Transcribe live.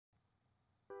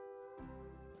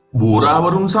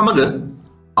බෝරාවරුන් සමග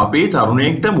අපේ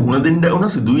තරුණයෙක්ට මුහුණ දෙන්න උන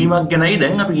සිදුවීමක් ගැනයි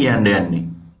දැන් අපි කියන්න යන්නේ.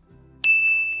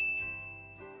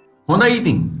 හොඳයි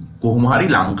ඉතින් කොහොම හරි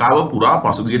ලංකාව පුරා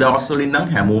පසුගිය දවස්වල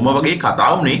ඉඳන් හැමෝම වගේ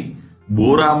කතා වුණේ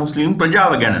බෝරා මුස්ලිම්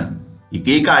ප්‍රජාව ගැන. එක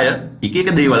එක අය එක එක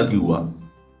දේවල් කිව්වා.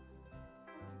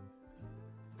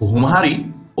 කොහොම හරි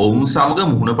ඔවුන් සමග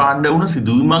මුහුණ පාන්න උන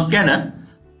සිදුවීමක් ගැන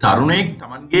තරුණයෙක්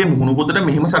Tamanගේ මුහුණ පොතට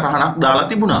මෙහෙම සටහනක් දාලා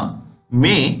තිබුණා.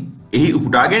 මේ එහි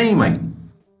උපුටා ගැනීමයි.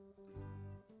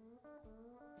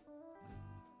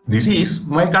 This is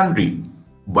my country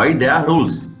by their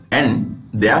rules and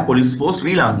their police for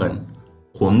Sri Lankan.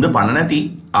 කොන්ද පණ නැති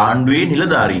ආණ්ඩුවේ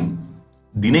නිලධාරීන්.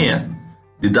 දිනය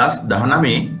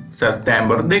 2019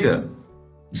 සැප්තැම්බර් 2.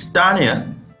 ස්ථානය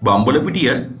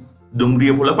බම්බලපිටිය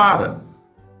දුම්රියපොළ පාර.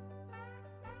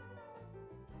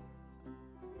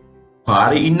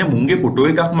 පාරේ ඉන්න මුන්ගේ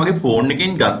ෆොටෝ එකක් මගේ ෆෝන්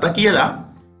එකෙන් ගත්තා කියලා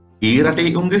ඒ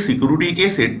රටේ උන්ගේ සිකියුරිටි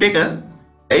එකේ සෙට් එක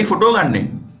ඇයි ෆොටෝ ගන්නෙ?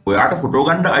 ඔයාට ෆොටෝ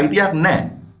ගන්න අයිතියක් නැහැ.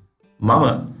 මම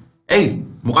 "එයි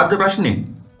මොකද්ද ප්‍රශ්නේ?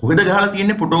 කොහෙද ගහලා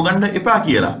තියෙන්නේ ෆොටෝ ගන්න එපා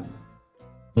කියලා?"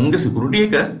 උන්ගේ සිකියුරිටි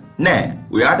එක "නෑ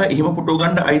ඔයාට එහෙම ෆොටෝ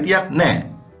ගන්න අයිතියක් නෑ."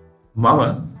 මම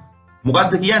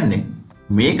 "මොකද්ද කියන්නේ?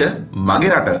 මේක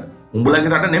මගේ රට.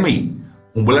 උඹලගේ රට නෙමෙයි.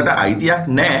 උඹලට අයිතියක්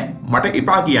නෑ මට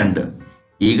එපා කියන්න.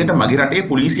 ඒකට මගේ රටේ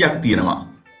පොලිසියක් තියෙනවා.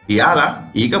 එයාලා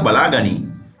ඒක බලාගනි.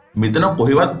 මෙතන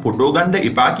කොහෙවත් ෆොටෝ ගන්න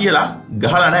එපා කියලා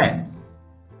ගහලා නෑ."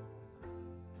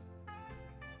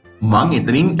 මං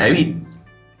එතනින් ඇවිත්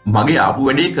මගේ ආපු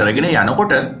වැඩේ කරගෙන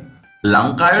යනකොට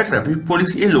ලංකාවේ ට්‍රැෆික්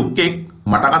පොලිසියේ ලොක්කෙක්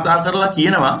මට කතා කරලා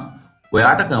කියනවා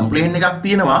ඔයාට කම්ප්ලේන් එකක්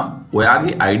තියෙනවා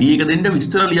ඔයාගේ ID එක දෙන්න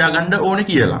විස්තර ලියා ගන්න ඕනේ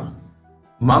කියලා.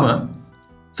 මම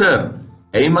 "සර්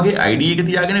ඇයි මගේ ID එක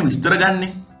තියාගෙන විස්තර ගන්නෙ?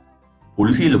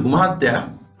 පොලිසිය ලොකු මහත්තයා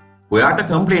ඔයාට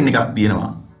කම්ප්ලේන් එකක්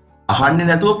තියෙනවා අහන්නේ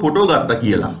නැතුව ෆොටෝ ගත්තා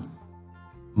කියලා."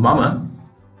 මම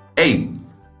 "එයි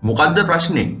මොකද්ද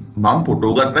ප්‍රශ්නේ? මම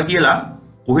ෆොටෝ ගත්තා කියලා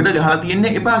කොහෙද ගහලා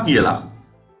තියෙන්නේ එපා කියලා."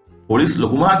 පොලිස්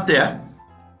ලොකු මහත්තයා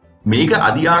 "මේක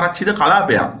අධි ආරක්ෂිත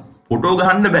කලාපයක්. ෆොටෝ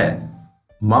ගහන්න බෑ."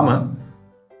 මම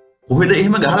 "කොහෙද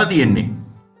එහෙම ගහලා තියෙන්නේ?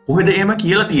 කොහෙද එහෙම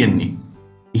කියලා තියෙන්නේ?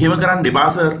 එහෙම කරන්න එපා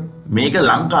සර්. මේක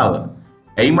ලංකාව.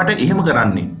 ඇයි මට එහෙම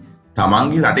කරන්නේ?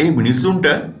 තමන්ගේ රටේ මිනිස්සුන්ට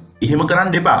එහෙම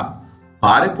කරන්න එපා.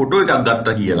 පාරේ ෆොටෝ එකක්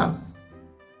ගත්තා කියලා."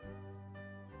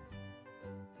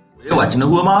 ඔය වචන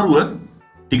හුවමාරුව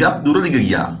ටිකක් දුර දිග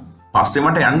ගියා. පස්සේ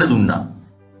මට යන්න දුන්නා.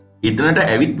 එතනට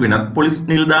ඇවිත් වෙනත් පොලිස්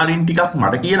නිලධාරීන් ටිකක්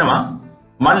මට කියනවා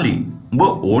 "මල්ලි උඹ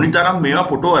ඕනි තරම් මේවා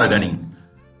ෆොටෝ අරගනින්.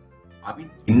 අපි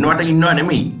ඉන්නව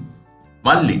නෙමෙයි.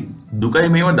 මල්ලි දුකයි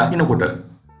මේවා දකින්නකොට.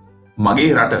 මගේ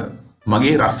රට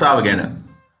මගේ රස්සාව ගැන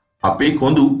අපේ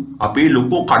කොඳු අපේ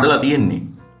ලොකෝ කඩලා තියෙන්නේ.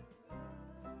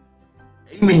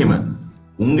 ඇයි මෙහෙම?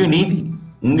 උන්ගේ නීති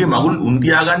උන්ගේ මගුල් උන්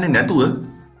තියාගන්නේ නැතුව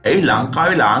ඇයි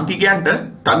ලංකාවේ ලාංකිකයන්ට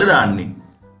තග දාන්නේ?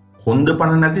 හොඳ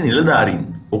පණ නැති නිලධාරීන්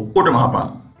ඔක්කොටම හපන්.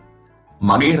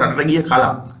 මගේ රටට ගිය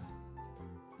කලක්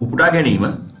උපුටා ගැනීම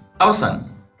අවසන්.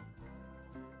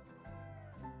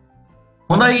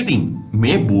 හොඳයි ඉතින්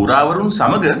මේ බෝරාවරුන්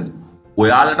සමග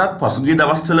ඔයාලටත් පසුගිය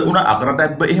දවස්වල උන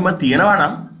අකරතැබ්බ එහෙම තියෙනවා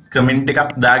නම් කමෙන්ට්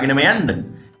එකක් දාගෙනම යන්න.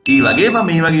 ඒ වගේම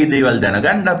මේ වගේ දේවල්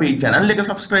දැනගන්න අපේ channel එක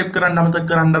subscribe කරන්න අමතක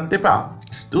කරන්නත් එපා.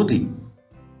 ස්තුතියි.